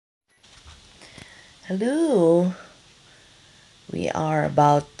Hello, we are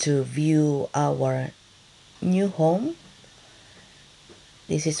about to view our new home.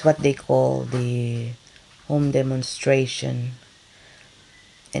 This is what they call the home demonstration.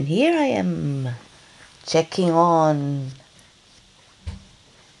 And here I am checking on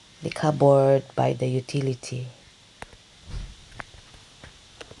the cupboard by the utility.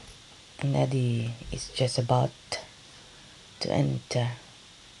 And Eddie is just about to enter.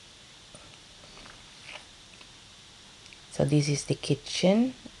 So this is the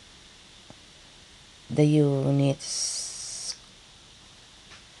kitchen. The unit's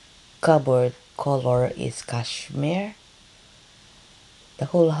cupboard color is cashmere. The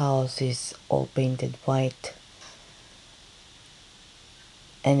whole house is all painted white,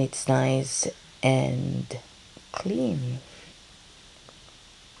 and it's nice and clean.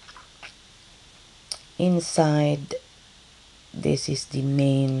 Inside, this is the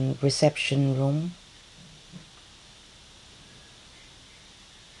main reception room.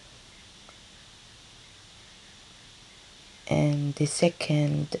 And the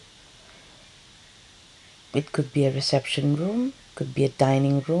second, it could be a reception room, could be a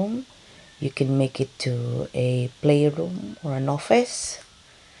dining room. You can make it to a playroom or an office,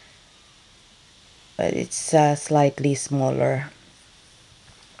 but it's slightly smaller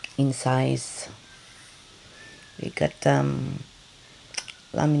in size. We got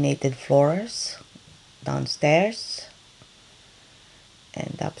laminated floors downstairs,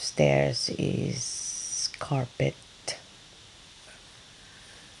 and upstairs is carpet.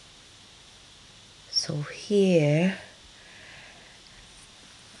 So here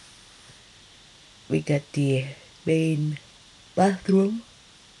we got the main bathroom.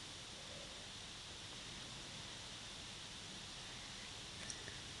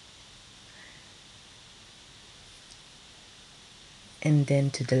 And then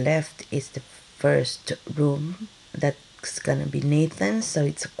to the left is the first room. That's gonna be Nathan's, so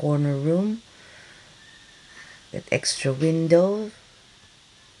it's a corner room. Got extra window.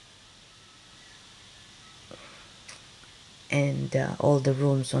 And all the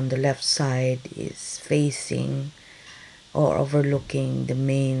rooms on the left side is facing or overlooking the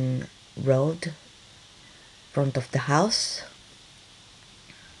main road, front of the house.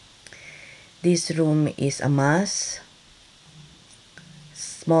 This room is Amas,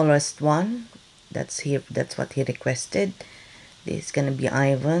 smallest one. That's what he requested. This is gonna be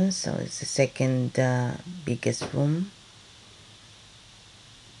Ivan, so it's the second biggest room.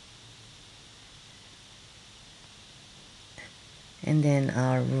 And then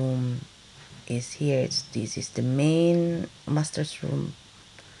our room is here. This is the main master's room.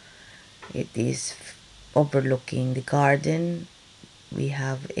 It is overlooking the garden. We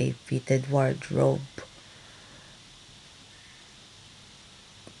have a fitted wardrobe.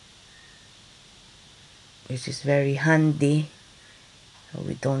 Which is very handy.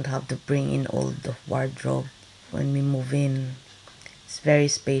 We don't have to bring in all the wardrobe when we move in. It's very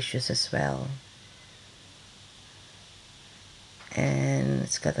spacious as well. And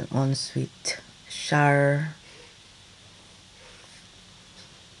it's got an ensuite shower.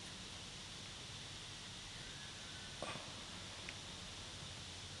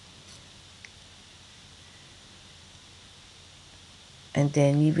 And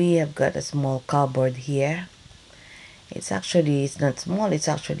then we have got a small cupboard here. It's not small, it's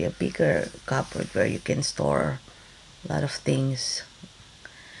actually a bigger cupboard where you can store a lot of things.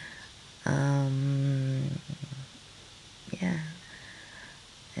 Yeah.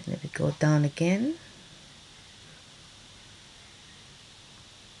 And then we go down again.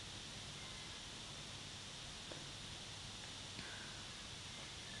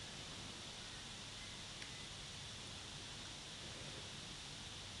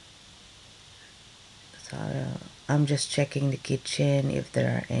 So I'm just checking the kitchen if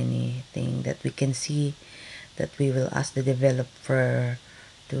there are anything that we can see that we will ask the developer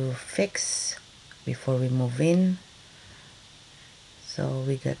to fix before we move in. So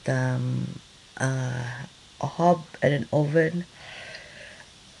we got a hob and an oven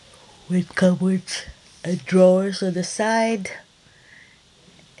with cupboards and drawers on the side.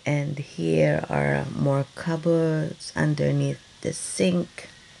 And here are more cupboards underneath the sink.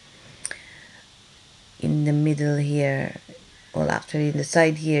 In the middle here, well, actually in the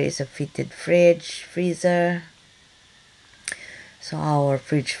side here is a fitted fridge, freezer. So our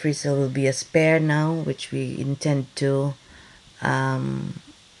fridge freezer will be a spare now, which we intend to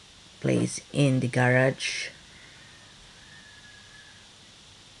place in the garage.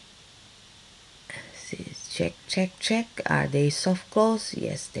 See, check. Are they soft close?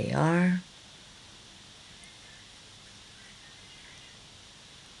 Yes, they are.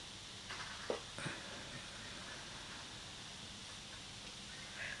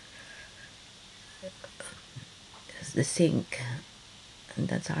 That's the sink, and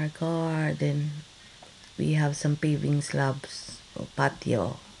that's our garden. We have some paving slabs,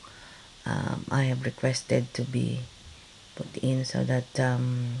 patio. I have requested to be put in so that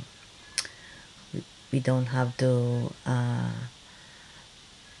we don't have to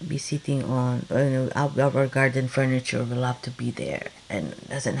be sitting on our garden furniture will have to be there and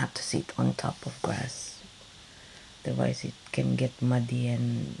doesn't have to sit on top of grass, otherwise it can get muddy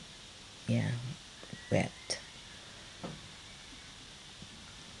and yeah, wet.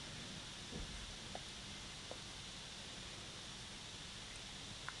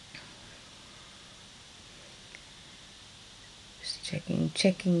 Just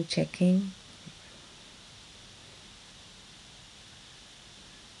checking.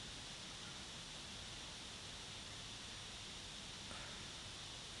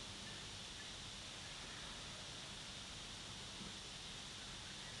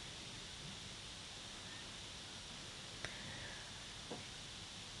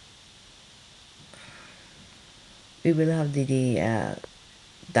 We will have the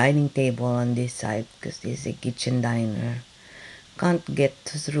dining table on this side because this is a kitchen diner. Can't get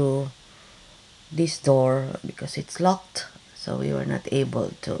through this door because it's locked, so we were not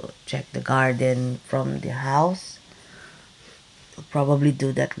able to check the garden from the house. We'll probably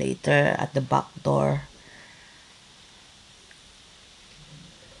do that later at the back door.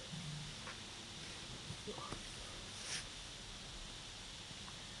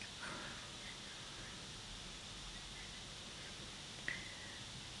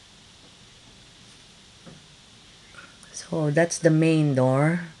 So that's the main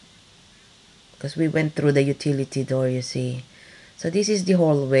door because we went through the utility door, you see. So this is the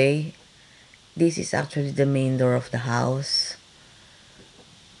hallway. This is actually the main door of the house.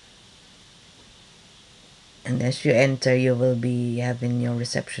 And as you enter, you will be having your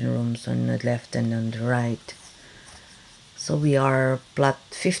reception rooms on the left and on the right. So we are plot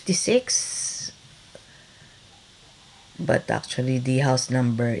 56, but actually the house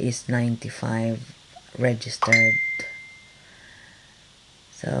number is 95 registered.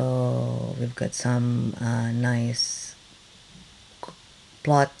 So we've got some nice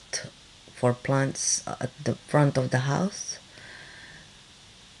plot for plants at the front of the house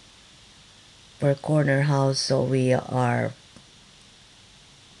for a corner house, so we are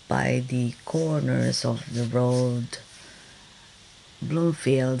by the corners of the road,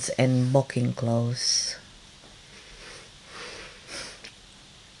 Bloomfields and Booking Close.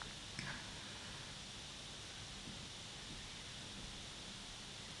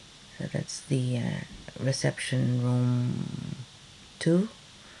 So that's the reception room 2,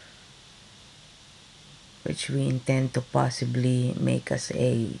 which we intend to possibly make as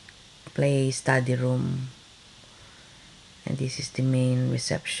a play study room. And this is the main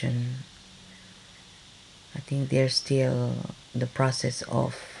reception. I think they're still the process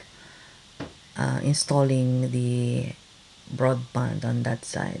of installing the broadband on that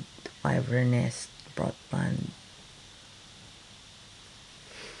side, fiber nest broadband.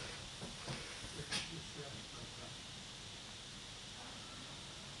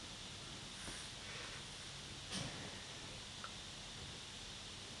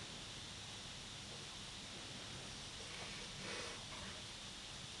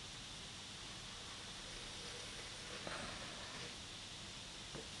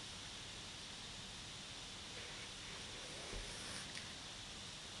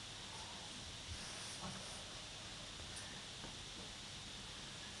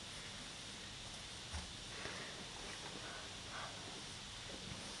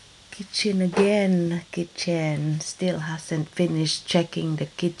 Kitchen again. Kitchen. Still hasn't finished checking the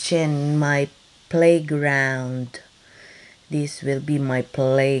kitchen. My playground. This will be my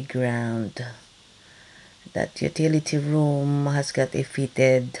playground. That utility room has got a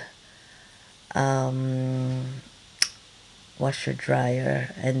fitted washer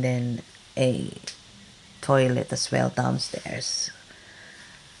dryer and then a toilet as well downstairs.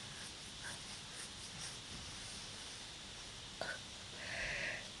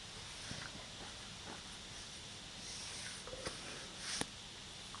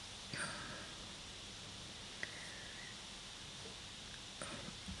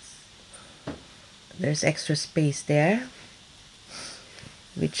 There's extra space there,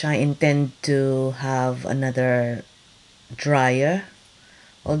 which I intend to have another dryer,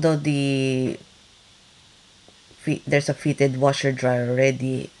 although there's a fitted washer dryer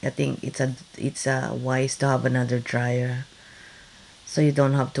already. I think it's a wise to have another dryer, so you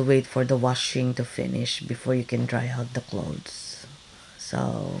don't have to wait for the washing to finish before you can dry out the clothes.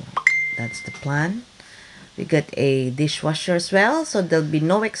 So that's the plan. We got a dishwasher as well, so there'll be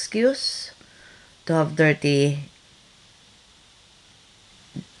no excuse to have dirty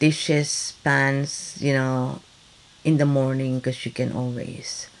dishes, pans, in the morning, because you can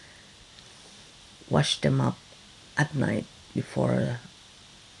always wash them up at night before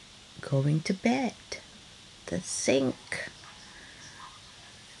going to bed. The sink.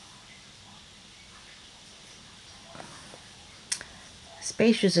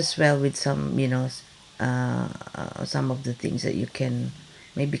 Spacious as well, with some, some of the things that you can,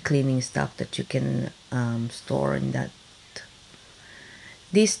 maybe cleaning stuff that you can store in that.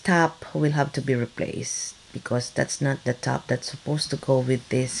 This top will have to be replaced because that's not the top that's supposed to go with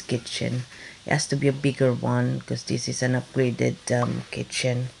this kitchen. It has to be a bigger one because this is an upgraded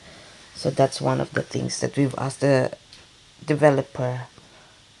kitchen. So that's one of the things that we've asked the developer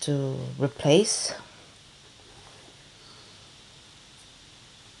to replace.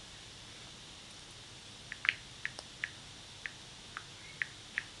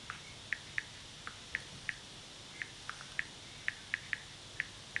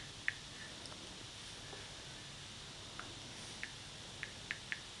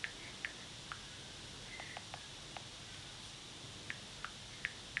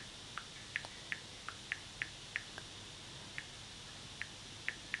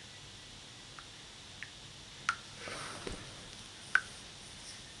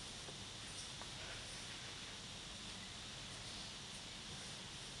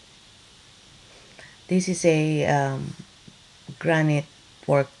 This is a granite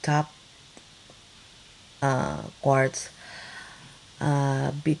worktop, quartz,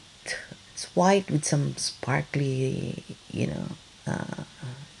 bit. It's white with some sparkly,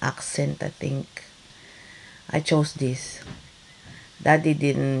 accent. I think I chose this. Daddy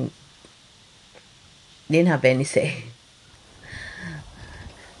didn't have any say,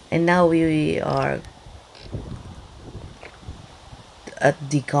 and now we are at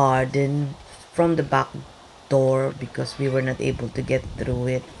the garden from the back door because we were not able to get through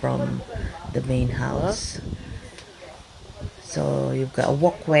it from the main house. So you've got a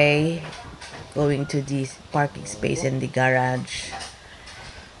walkway going to the parking space and the garage.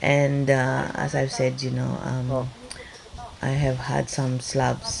 And as I've said, I have had some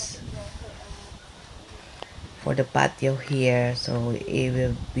slabs for the patio here, so it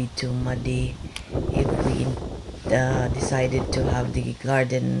will be too muddy if we decided to have the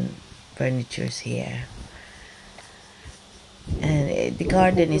garden furnitures here. And the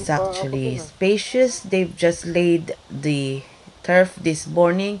garden is actually spacious. They've just laid the turf this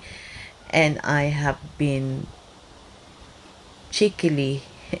morning, and I have been cheekily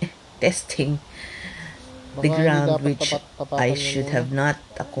testing the ground, which I should have not,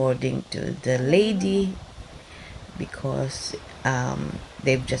 according to the lady, because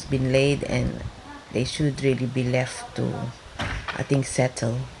they've just been laid and they should really be left to, I think,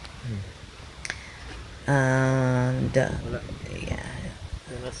 settle. And yeah,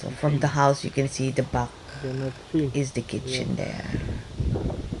 so from the house you can see the back is the kitchen there.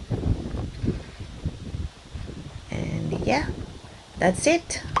 And yeah, that's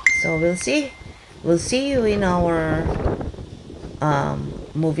it. So we'll see you in our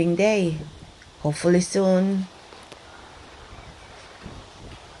moving day, hopefully soon.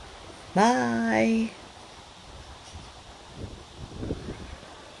 Bye.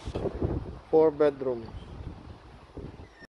 4 bedrooms.